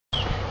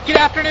Good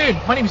afternoon.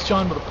 My name is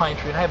John with the Pine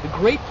Tree, and I have the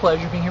great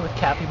pleasure of being here with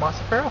Kathy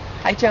Mazzaferro.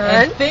 Hi, John.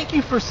 And thank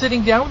you for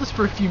sitting down with us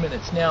for a few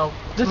minutes. Now,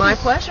 this My is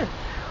pleasure.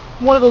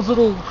 one of those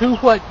little who,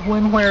 what,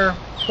 when, where,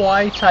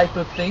 why type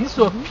of things.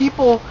 So if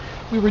people,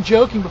 we were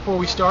joking before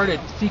we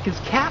started, see, because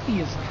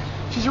Kathy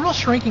she's a real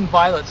shrinking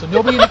violet, so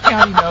nobody in the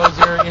county knows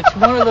her. It's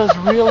one of those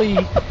really,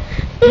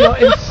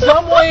 in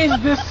some ways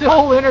this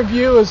whole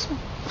interview is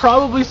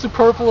probably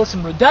superfluous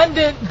and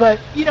redundant, but,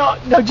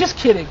 no, just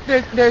kidding.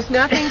 There's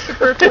nothing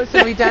superfluous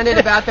and redundant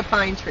about the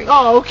pine tree.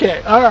 Oh,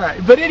 okay. All right.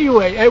 But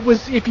anyway, it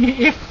was if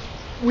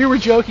we were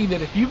joking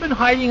that if you've been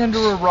hiding under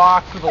a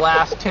rock for the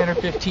last 10 or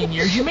 15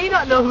 years, you may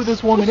not know who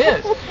this woman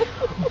is.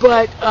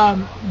 But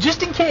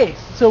just in case,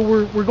 so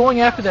we're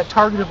going after that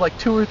target of like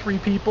 2 or 3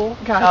 people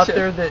out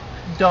there that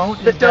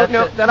don't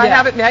know that I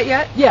haven't met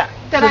yet. Yeah.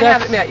 That I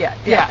haven't met yet.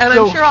 Yeah. And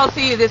I'm sure I'll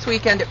see you this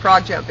weekend at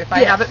Frog Jump if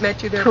I haven't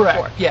met you there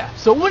before. Yeah.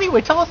 So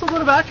anyway, tell us a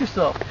little about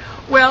yourself.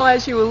 Well,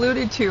 as you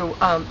alluded to,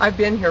 I've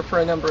been here for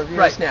a number of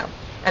years now.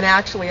 And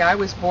actually, I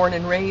was born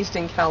and raised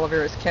in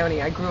Calaveras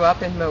County. I grew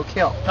up in Moke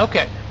Hill.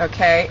 Okay.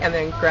 Okay, and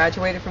then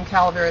graduated from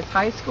Calaveras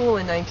High School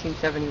in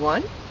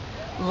 1971.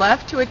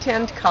 Left to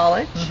attend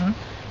college,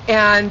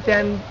 and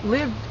then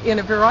lived in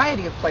a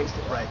variety of places.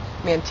 Right.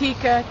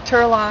 Manteca,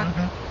 Turlock,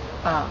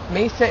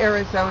 Mesa,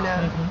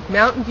 Arizona,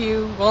 Mountain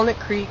View, Walnut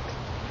Creek.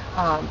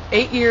 9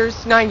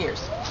 years.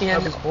 I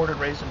was born and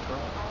raised in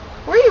Toronto.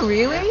 Were you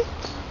really?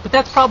 But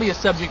that's probably a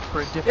subject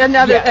for a different...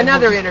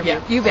 Another interview.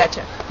 Yeah. You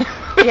betcha.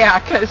 Yeah,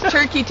 because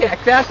Turkey Tech,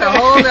 that's a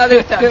whole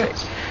other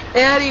subject.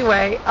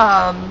 Anyway,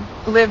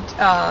 lived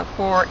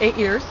for 8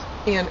 years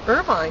in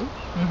Irvine,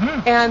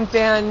 and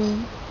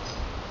then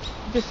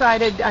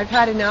decided I've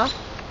had enough.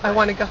 I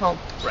want to go home.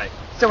 Right.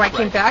 So I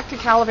came back to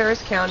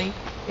Calaveras County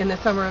in the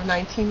summer of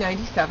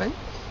 1997,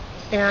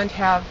 and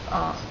have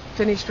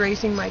finished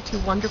raising my 2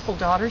 wonderful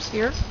daughters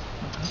here,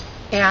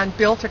 and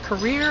built a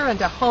career and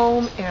a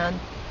home, and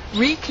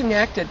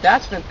reconnected.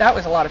 That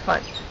was a lot of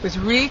fun. Was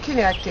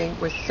reconnecting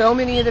with so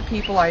many of the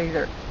people I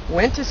either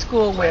went to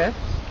school with,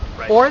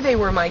 or they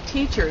were my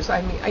teachers.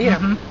 I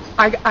mean,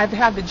 I've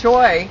had the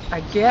joy,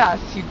 I guess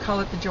you'd call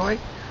it the joy,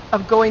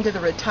 of going to the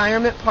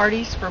retirement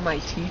parties for my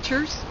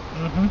teachers.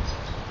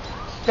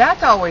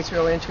 That's always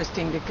real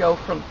interesting to go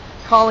from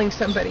calling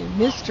somebody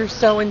Mr.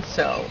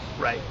 So-and-so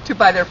to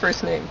by their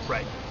first name.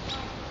 Right.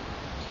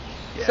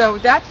 Yeah. So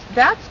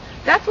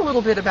that's a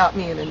little bit about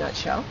me in a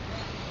nutshell.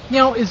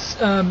 Now, as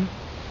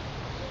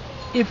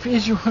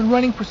you're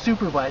running for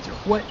supervisor,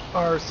 what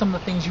are some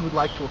of the things you would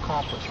like to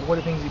accomplish, or what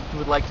are things you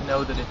would like to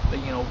know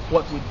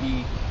what would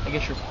be, I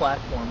guess, your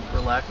platform, for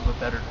lack of a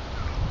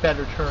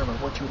better term, or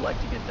what you would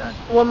like to get done?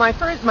 Well, my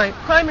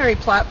primary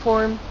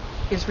platform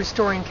is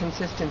restoring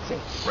consistency.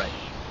 Right.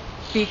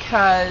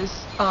 Because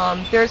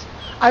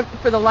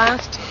for the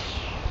last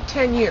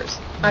 10 years,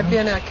 I've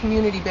been a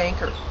community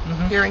banker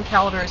here in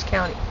Calaveras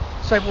County.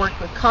 So I've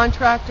worked with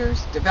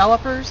contractors,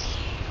 developers,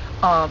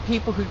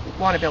 people who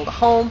want to build a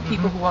home,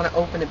 people who want to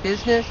open a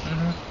business.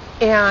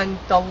 And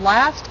the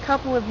last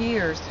couple of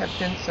years have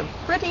been some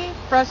pretty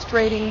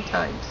frustrating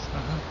times.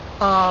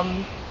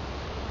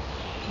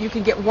 You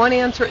can get one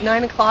answer at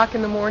 9 o'clock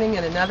in the morning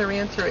and another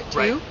answer at 2.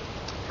 Right.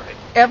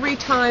 Every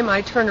time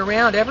I turn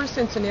around, ever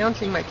since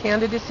announcing my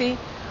candidacy,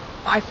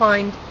 I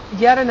find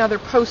yet another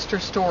poster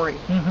story,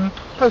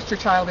 poster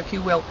child, if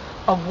you will,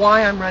 of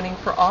why I'm running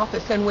for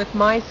office. And with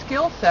my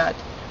skill set,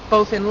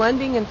 both in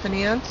lending and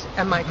finance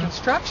and my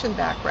construction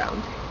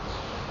background,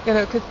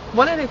 because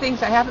one of the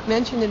things I haven't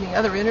mentioned in the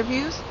other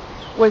interviews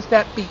was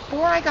that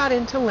before I got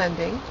into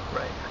lending,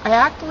 I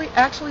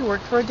actually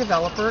worked for a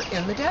developer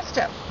in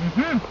Modesto.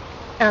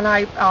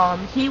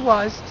 And he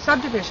was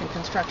subdivision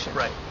construction.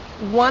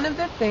 One of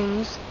the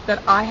things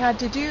that I had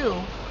to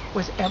do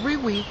was every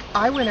week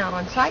I went out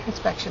on site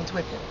inspections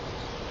with him.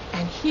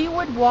 And he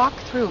would walk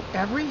through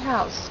every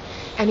house,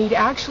 and he'd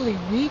actually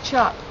reach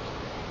up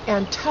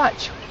and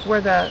touch where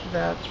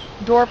the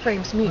door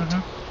frames meet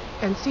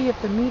and see if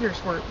the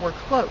meters were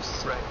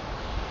close.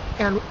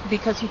 And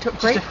because he took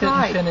great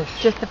pride,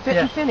 just the fit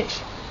and finish.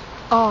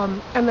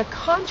 And the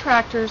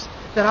contractors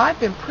that I've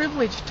been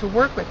privileged to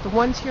work with, the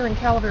ones here in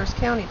Calaveras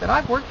County that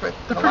I've worked with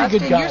for the last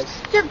 10 years,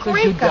 they're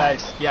great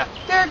guys.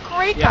 They're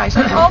great guys.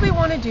 And all they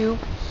want to do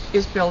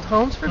is build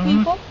homes for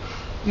people,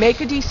 make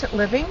a decent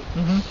living,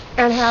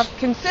 and have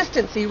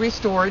consistency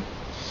restored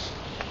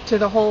to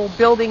the whole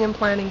building and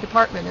planning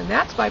department. And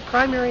that's my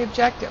primary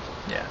objective,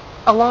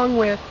 along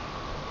with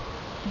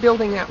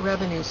building that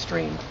revenue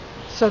stream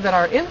so that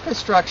our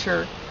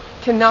infrastructure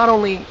can not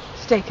only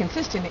stay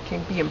consistent, it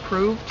can be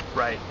improved.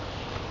 Right.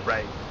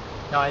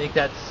 No, I think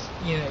that's,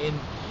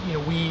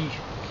 we,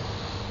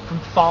 from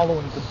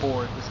following the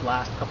board this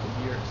last couple of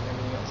years and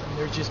everything else,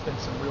 there's just been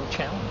some real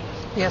challenges.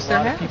 Yes, a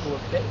lot of people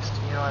have faced.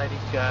 And I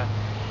think,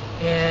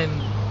 and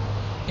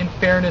in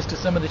fairness to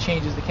some of the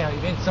changes the county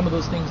made, some of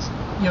those things,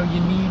 you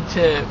need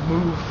to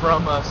move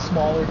from a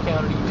smaller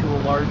county to a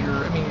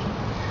larger.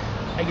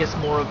 I guess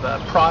more of a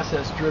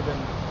process-driven,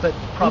 but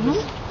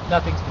probably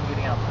nothing's been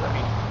getting out there.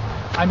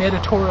 I'm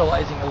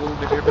editorializing a little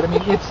bit here, but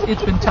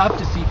it's been tough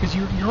to see, because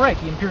you're right.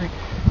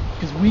 The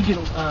because we get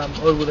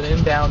loaded with an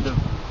inbound of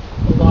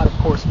a lot of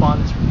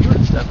correspondence from you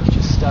and stuff. It's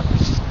just stuff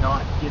that's just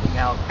not getting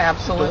out.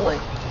 Absolutely.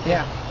 The door.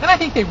 Yeah. And I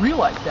think they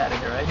realize that in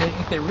there. I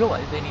think they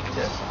realize they need to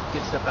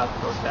get stuff out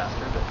the door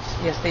faster. But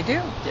yes, they do.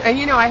 Yeah.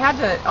 And I had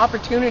the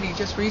opportunity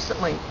just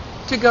recently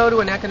to go to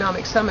an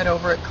economic summit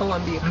over at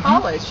Columbia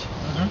College,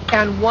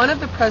 and one of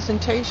the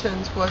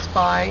presentations was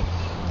by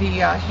the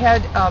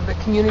head of the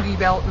community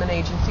development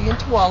agency in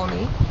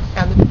Tuolumne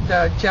and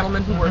the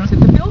gentleman who works at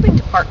the building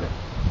department.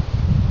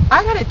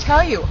 I got to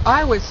tell you,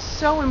 I was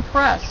so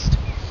impressed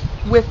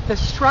with the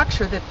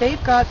structure that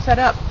they've got set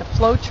up, the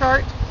flow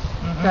chart,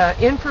 the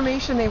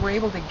information they were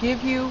able to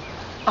give you,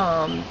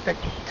 the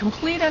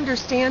complete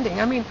understanding.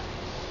 I mean,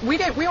 we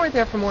weren't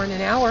there for more than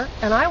an hour,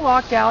 and I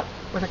walked out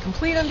with a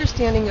complete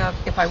understanding of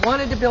if I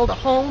wanted to build a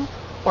home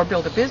or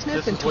build a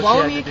business in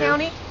Tuolumne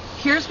County,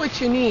 here's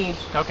what you need.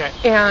 Okay.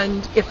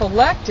 And if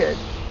elected,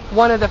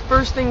 one of the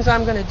first things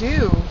I'm going to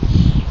do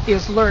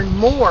is learn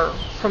more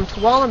from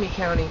Tuolumne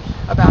County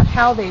about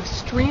how they've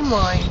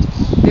streamlined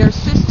their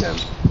system.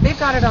 They've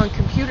got it on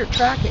computer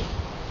tracking.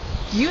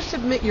 You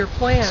submit your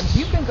plans,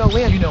 you can go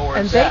in,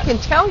 and they can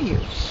tell you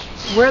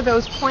where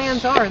those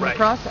plans are in the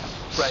process.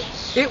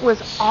 Right. It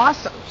was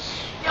awesome.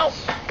 Now,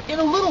 in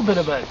a little bit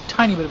of a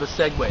tiny bit of a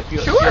segue, if you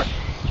sure,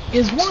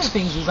 is one of the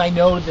things is I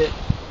know that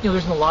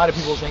there's been a lot of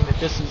people saying that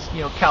this is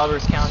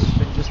Calaveras County has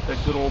been just the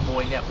good old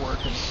boy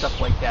network and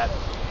stuff like that.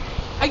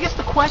 I guess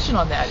the question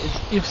on that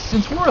is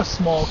since we're a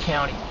small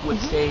county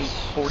with say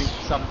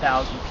 40-some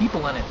thousand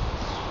people in it,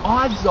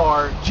 odds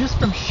are just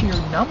from sheer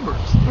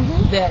numbers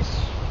that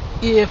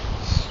if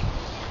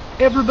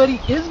everybody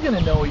is going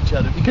to know each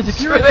other, because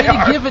if you're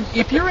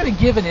in a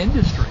given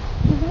industry,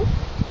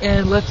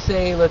 and let's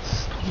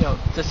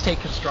just take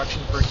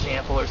construction for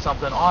example or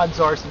something, odds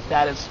are since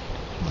that is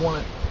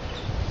one,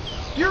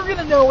 you're going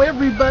to know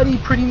everybody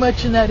pretty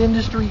much in that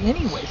industry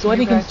anyway. So I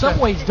think in some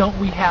ways don't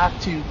we have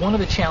to, one of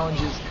the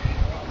challenges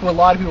for a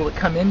lot of people that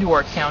come into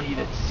our county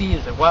that see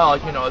is that, well,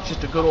 it's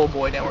just a good old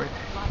boy network.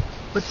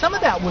 But some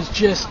of that was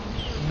just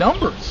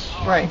numbers.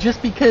 Right.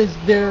 Just because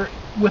they're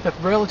with a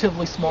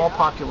relatively small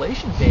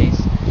population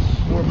base,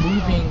 we're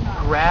moving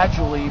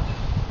gradually.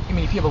 I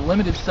mean, if you have a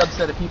limited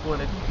subset of people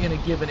in a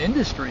given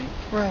industry,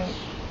 right,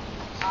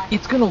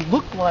 it's going to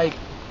look like,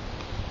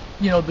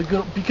 the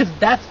good, because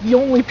that's the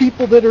only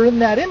people that are in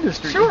that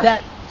industry. Sure. Is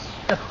that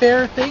a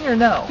fair thing or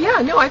no?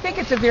 Yeah, no, I think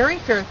it's a very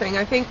fair thing.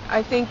 I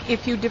think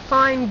if you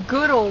define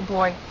good old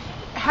boy,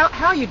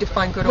 how you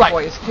define good old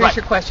boy is here's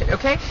your question,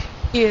 okay?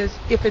 Is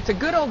if it's a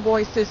good old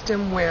boy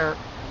system where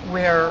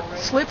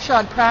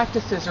slipshod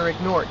practices are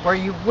ignored, where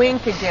you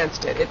wink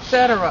against it,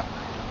 etc.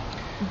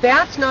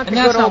 That's not the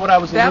good old.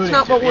 That's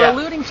not what we're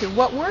alluding to.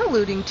 What we're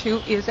alluding to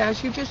is,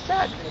 as you just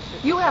said,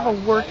 you have a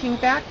working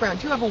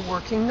background, you have a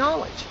working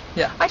knowledge.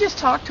 Yeah. I just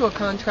talked to a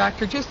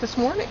contractor just this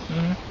morning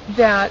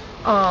that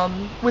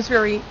was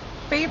very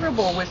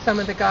favorable with some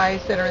of the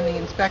guys that are in the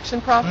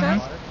inspection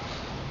process.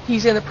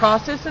 He's in the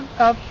process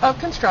of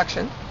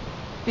construction.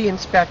 The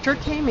inspector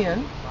came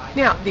in.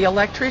 Now, the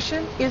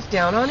electrician is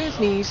down on his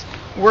knees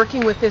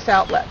working with this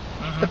outlet.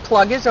 The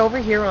plug is over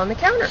here on the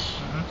counter.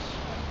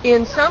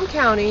 In some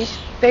counties,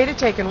 they'd have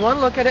taken one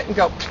look at it and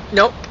go,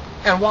 nope,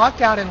 and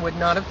walked out and would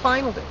not have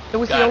finaled it. It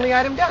was the only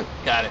item done.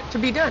 Got it. To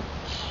be done.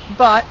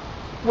 But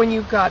when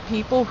you've got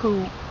people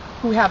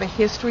who have a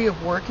history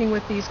of working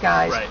with these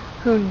guys,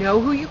 who know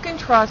who you can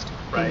trust,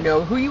 who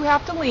know who you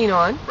have to lean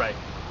on,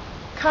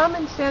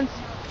 common sense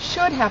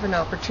should have an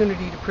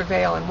opportunity to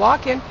prevail and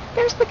walk in.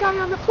 There's the guy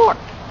on the floor.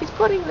 He's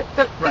putting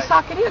the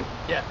socket in.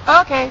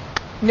 Yeah. Okay,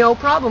 no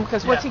problem,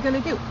 because what's he going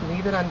to do?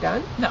 Leave it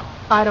undone? No.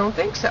 I don't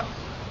think so.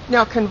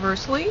 Now,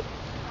 conversely,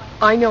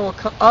 I know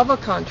of a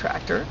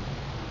contractor,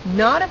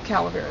 not of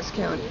Calaveras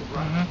County,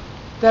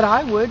 that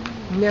I would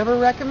never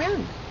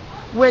recommend.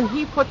 When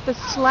he put the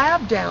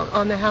slab down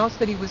on the house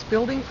that he was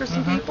building for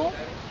some people,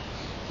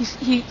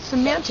 he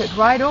cemented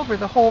right over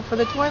the hole for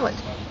the toilet.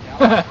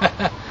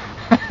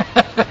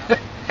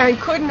 And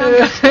couldn't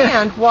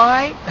understand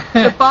why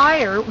the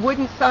buyer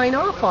wouldn't sign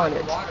off on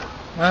it.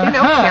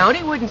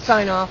 County wouldn't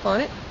sign off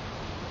on it.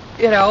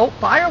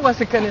 Buyer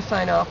wasn't going to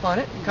sign off on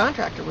it. The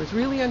contractor was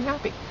really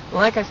unhappy.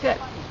 Like I said,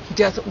 he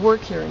doesn't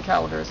work here in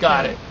Calaveras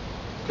County.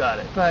 Got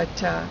it. But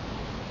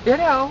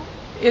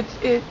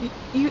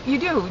you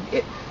do.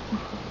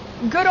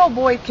 Good old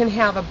boy can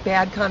have a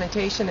bad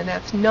connotation, and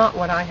that's not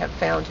what I have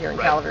found here in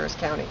Calaveras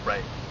County.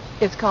 Right.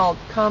 It's called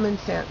common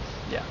sense.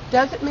 Yeah.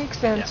 Does it make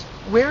sense?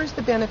 Yeah. Where's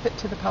the benefit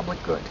to the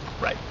public good?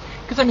 Right.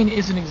 Because,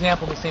 as an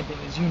example, the same thing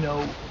as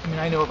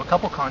I know of a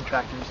couple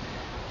contractors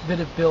that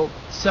have built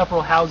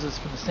several houses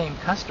for the same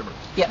customers.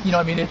 Yes.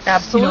 It's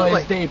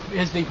absolutely.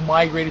 As they've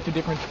migrated through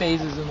different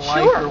phases in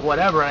life or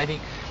whatever, and I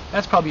think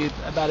that's probably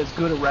about as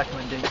good a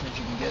recommendation as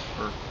you can get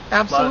for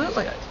a lot of these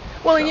guys.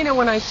 Well,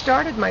 when I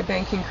started my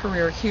banking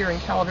career here in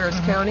Calaveras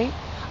County,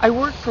 I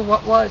worked for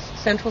what was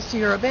Central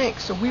Sierra Bank.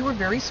 So we were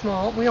very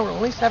small. We were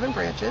only 7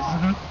 branches.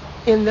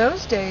 In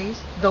those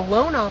days, the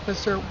loan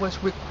officer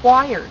was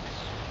required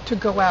to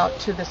go out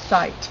to the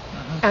site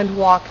and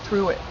walk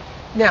through it.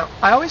 Now,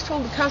 I always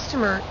told the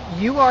customer,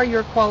 you are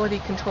your quality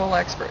control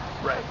expert.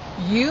 Right.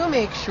 You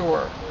make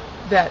sure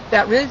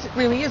that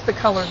really is the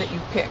color that you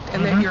picked,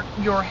 and that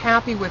you're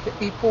happy with it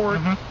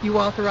before you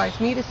authorize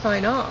me to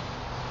sign off.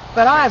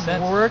 But I've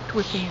worked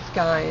with these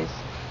guys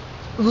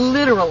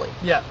literally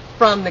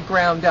from the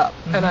ground up,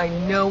 and I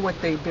know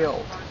what they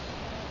build.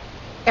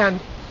 And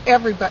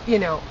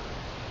everybody,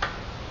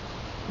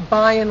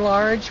 by and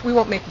large, we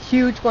won't make a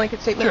huge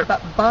blanket statement,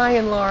 but by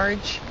and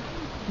large,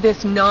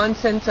 this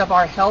nonsense of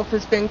our health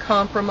has been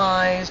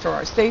compromised or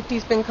our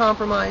safety's been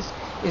compromised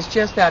is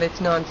just that. It's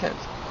nonsense.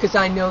 Because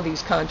I know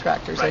these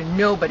contractors, and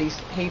nobody's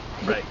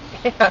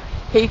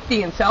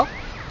safety and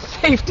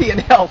safety and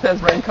health has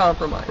been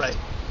compromised. Right.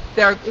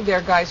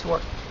 They're guys who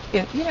are,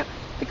 the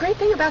great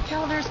thing about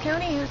Calaveras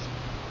County is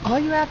all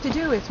you have to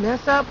do is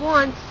mess up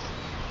once,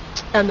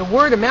 and the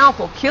word of mouth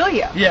will kill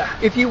you. Yeah.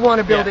 If you want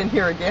to build in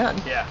here again.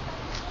 Yeah.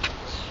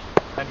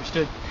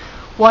 Understood.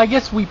 Well, I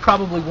guess we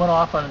probably went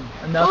off on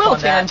enough a little on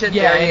that. Tangent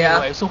there,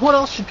 Anyway, so what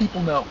else should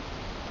people know?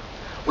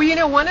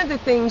 Well, one of the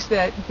things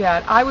that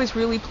I was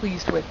really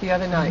pleased with the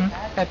other night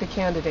at the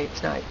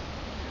candidates' night,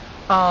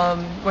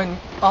 when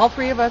all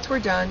three of us were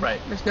done,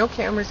 there's no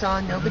cameras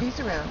on, nobody's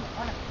around,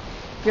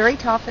 Gary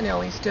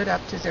Toffanelli stood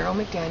up to Zero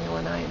McDaniel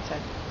and I and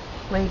said,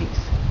 ladies,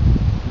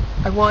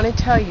 I want to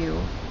tell you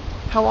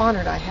how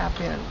honored I have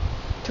been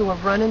to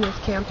have run in this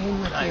campaign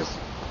with you.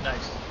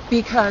 Nice.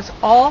 Because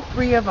all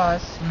three of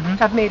us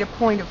have made a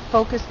point of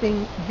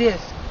focusing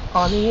this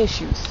on the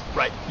issues.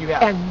 Right, you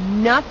have.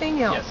 And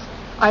nothing else. Yes.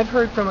 I've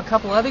heard from a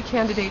couple other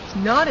candidates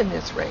not in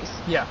this race.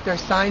 Yeah. Their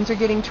signs are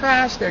getting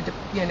trashed. They're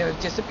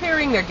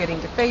disappearing. They're getting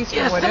defaced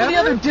or whatever. Some of the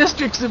other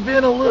districts have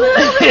been a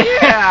little.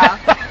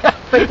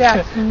 But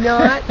that's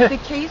not the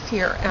case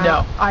here. And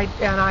no.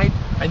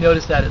 I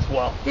noticed that as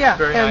well. Yeah.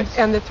 Very nice.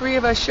 And the three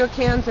of us shook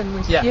hands and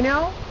we said,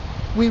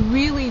 we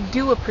really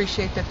do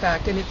appreciate the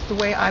fact, and it's the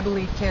way I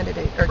believe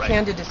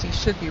candidacy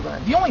should be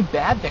run. The only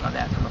bad thing on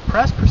that, from a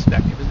press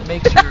perspective, is it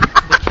makes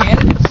the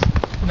candidates'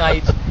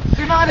 nights,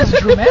 they're not as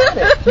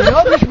dramatic.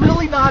 There's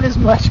really not as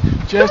much.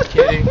 Just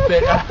kidding.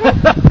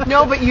 But,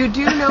 no, but you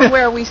do know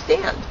where we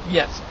stand.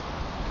 Yes.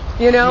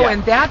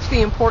 And that's the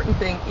important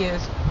thing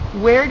is,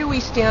 where do we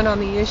stand on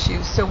the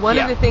issues? So one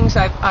of the things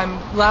I'm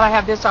glad I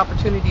have this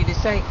opportunity to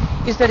say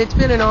is that it's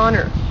been an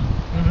honor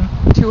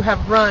to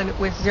have run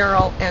with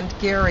Zerl and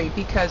Gary,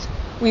 because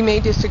we may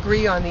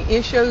disagree on the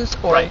issues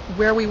or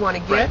where we want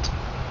to get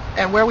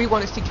and where we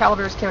want to see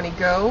Calaveras County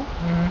go.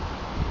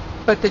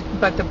 But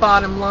the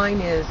bottom line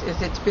is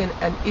it's been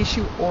an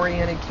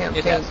issue-oriented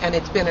campaign, and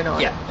it's been an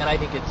honor. Yeah, and I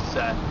think it's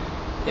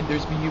and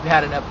you've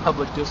had enough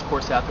public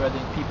discourse out there. I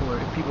think if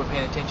people are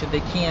paying attention,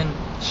 they can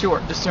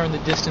discern the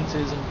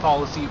distances and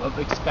policy of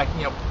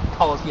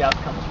policy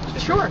outcomes. From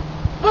different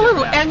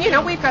Well,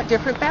 and we've got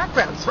different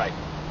backgrounds. Right.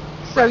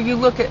 So you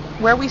look at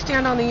where we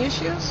stand on the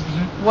issues,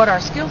 what our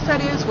skill set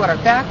is, what our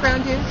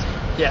background is.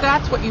 Yeah.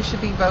 That's what you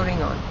should be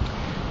voting on.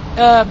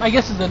 I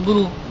guess it's a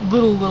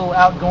little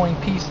outgoing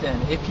piece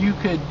then. If you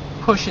could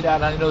push it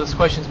out, I know this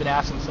question's been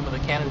asked in some of the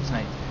candidates'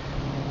 nights.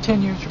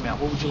 10 years from now,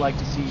 what would you like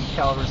to see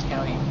Calaveras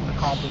County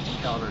accomplish in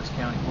Calaveras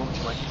County? What would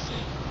you like to see?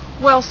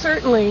 Well,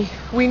 certainly,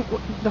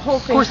 the whole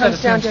thing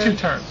comes down to 2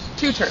 terms.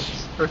 2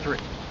 terms. Or 3.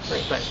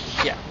 But,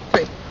 yeah.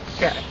 3.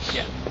 Got it.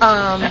 Yeah.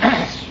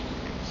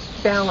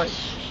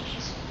 Balance.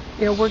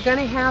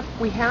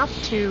 We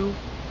have to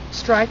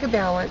strike a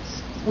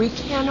balance. We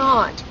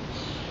cannot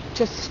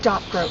just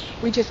stop growth.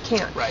 We just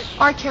can't. Right.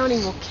 Our county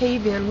will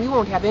cave in. We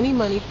won't have any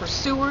money for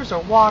sewers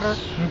or water,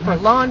 for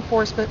law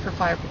enforcement, for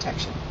fire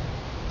protection.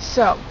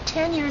 So,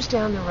 10 years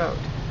down the road,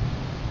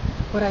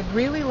 what I'd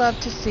really love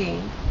to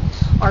see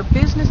are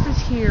businesses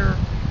here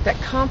that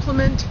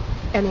complement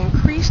and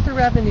increase the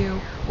revenue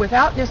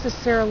without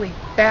necessarily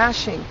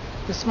bashing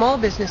the small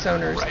business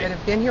owners that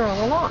have been here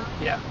all along.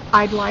 Yeah.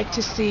 I'd like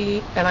to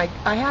see, and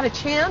I had a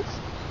chance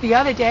the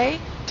other day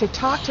to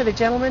talk to the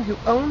gentleman who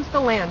owns the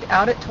land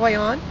out at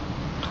Toyon.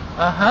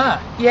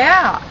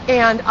 Yeah,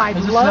 and I'd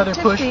love to see...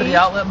 Is this another push for the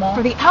outlet mall?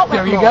 For the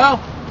outlet mall. There you go.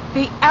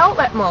 The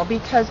outlet mall,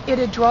 because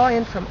it'd draw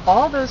in from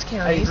all those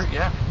counties. I agree,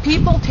 yeah.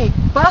 People take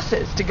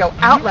buses to go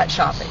outlet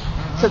shopping.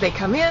 So they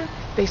come in,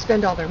 they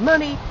spend all their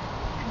money,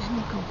 and then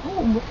they go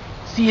home.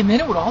 See, and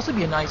then it would also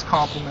be a nice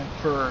compliment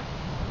for,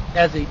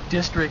 as a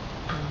District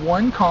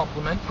 1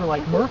 compliment for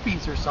like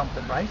Murphy's or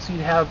something, right? So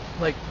you'd have,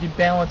 you'd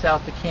balance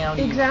out the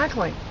county.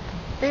 Exactly.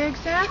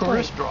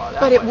 Tourist draw that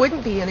But way. it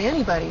wouldn't be in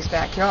anybody's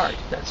backyard.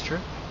 That's true.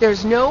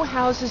 There's no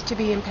houses to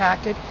be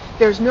impacted.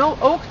 There's no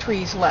oak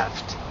trees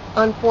left,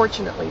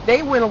 unfortunately.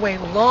 They went away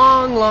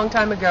long, long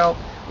time ago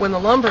when the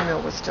lumber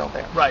mill was still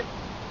there. Right.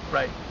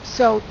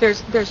 So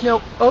there's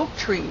no oak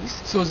trees,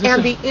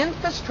 and the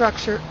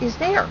infrastructure is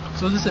there.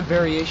 So is this a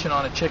variation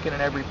on a chicken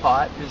in every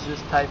pot? Is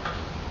this type?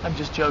 I'm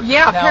just joking.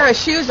 Yeah, a pair of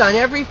shoes on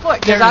every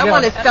foot, because I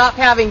want to stop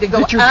having to go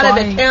out of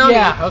the county,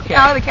 out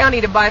of the county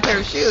to buy a pair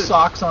of shoes.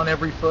 Socks on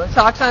every foot.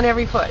 Socks on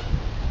every foot.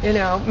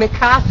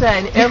 Mikasa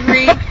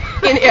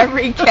in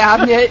every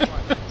cabinet.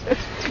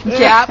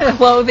 Gap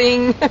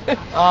clothing. Yes.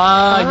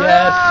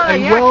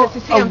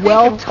 A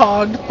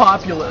well-togged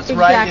populace,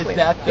 right? Exactly. Is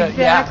that the,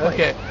 exactly. Yeah,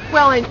 okay.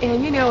 Well,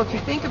 and you know, if you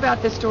think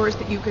about the stores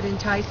that you could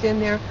entice in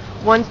there,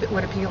 ones that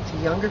would appeal to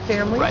younger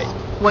families,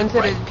 Right. ones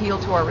that Right. would appeal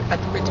to our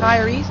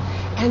retirees,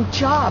 and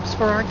jobs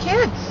for our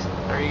kids.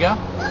 There you go.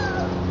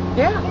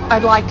 Yeah,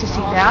 I'd like to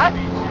see that.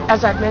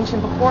 As I've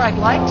mentioned before, I'd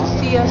like to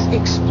see us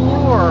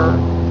explore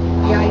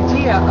the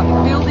idea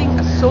of building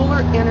a solar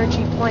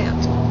energy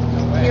plant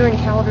here in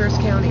Calaveras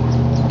County.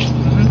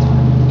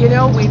 Mm-hmm. You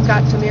know, we've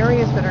got some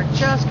areas that are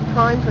just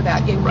prime for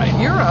that. In Right.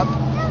 Europe,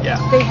 Yeah.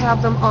 they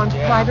have them on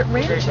private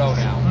ranches.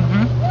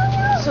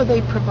 Mm-hmm. So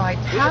they provide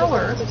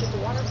power,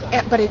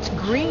 but it's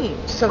green,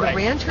 so Right. the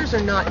ranchers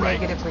are not Right.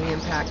 negatively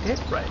impacted.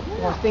 Right.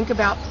 Or think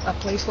about a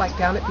place like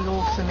down at the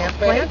old cement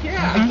plant.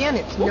 Mhm. Again,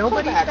 it's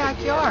nobody's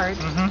backyard,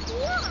 Mm-hmm.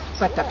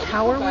 but the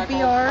power would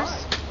be ours.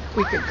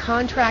 We could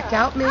contract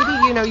out maybe,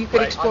 you know, you could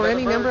Right. explore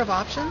any number of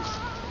options.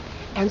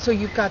 And so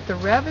you've got the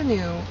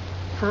revenue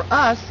for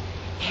us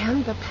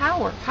and the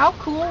power. How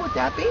cool would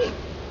that be?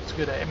 It's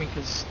good. I mean,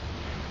 because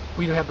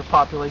we don't have the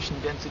population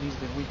densities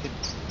that we could,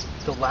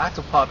 the lack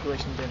of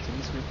population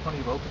densities, we have plenty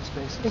of open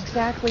spaces.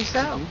 Exactly to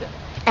so. do that.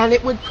 And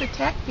it would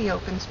protect the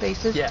open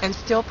spaces Yeah. and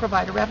still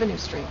provide a revenue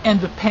stream.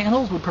 And the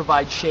panels would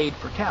provide shade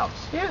for cows.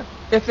 Yeah,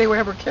 if they were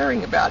ever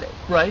caring about it.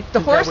 Right? The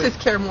 'Cause that horses would-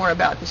 care more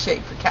about the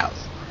shade for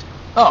cows.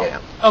 Oh, Yeah.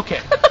 okay.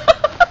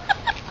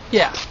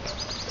 Yeah.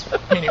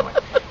 Anyway,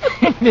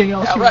 anything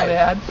else Yeah, you right. want to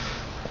add?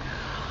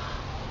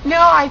 No,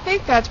 I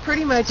think that's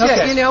pretty much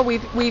Okay. it. You know,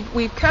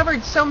 we've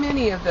covered so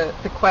many of the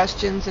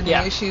questions and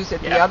Yeah. the issues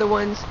at the Yeah. other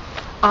ones.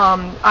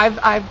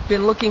 I've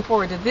been looking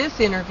forward to this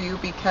interview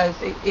because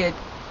it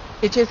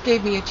just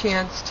gave me a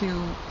chance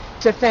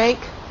to thank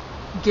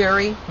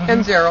Gary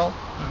and Zeril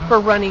for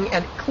running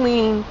a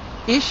clean,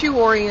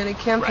 issue-oriented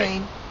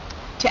campaign,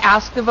 to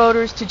ask the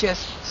voters to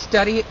just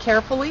study it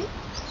carefully,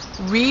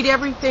 read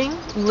everything,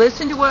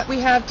 listen to what we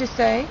have to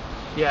say,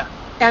 Yeah.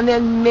 and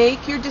then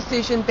make your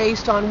decision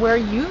based on where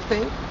you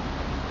think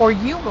or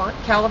you want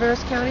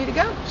Calaveras County to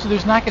go. So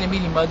there's not going to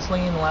be any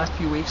mudslinging in the last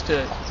few weeks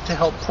to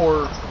help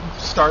poor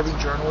starving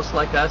journalists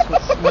like us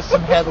with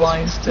some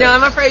headlines. To... No,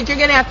 I'm afraid you're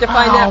going to have to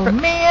find that. Oh,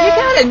 man. You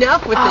got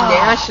enough with the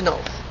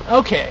nationals.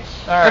 Okay.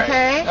 All right.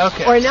 Okay?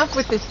 Okay. Or enough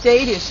with the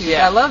state issues.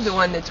 Yeah. I love the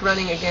one that's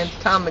running against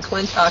Tom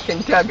McClintock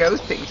and Doug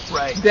Osteen.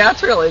 Right.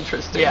 That's real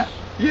interesting. Yeah.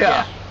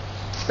 Yeah.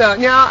 So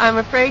now I'm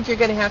afraid you're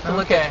going to have to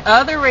look Okay. at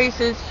other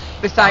races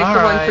besides All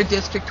the one right. for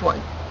District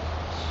 1.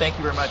 Thank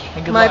you very much.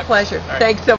 And good My luck. pleasure. All right. Thanks so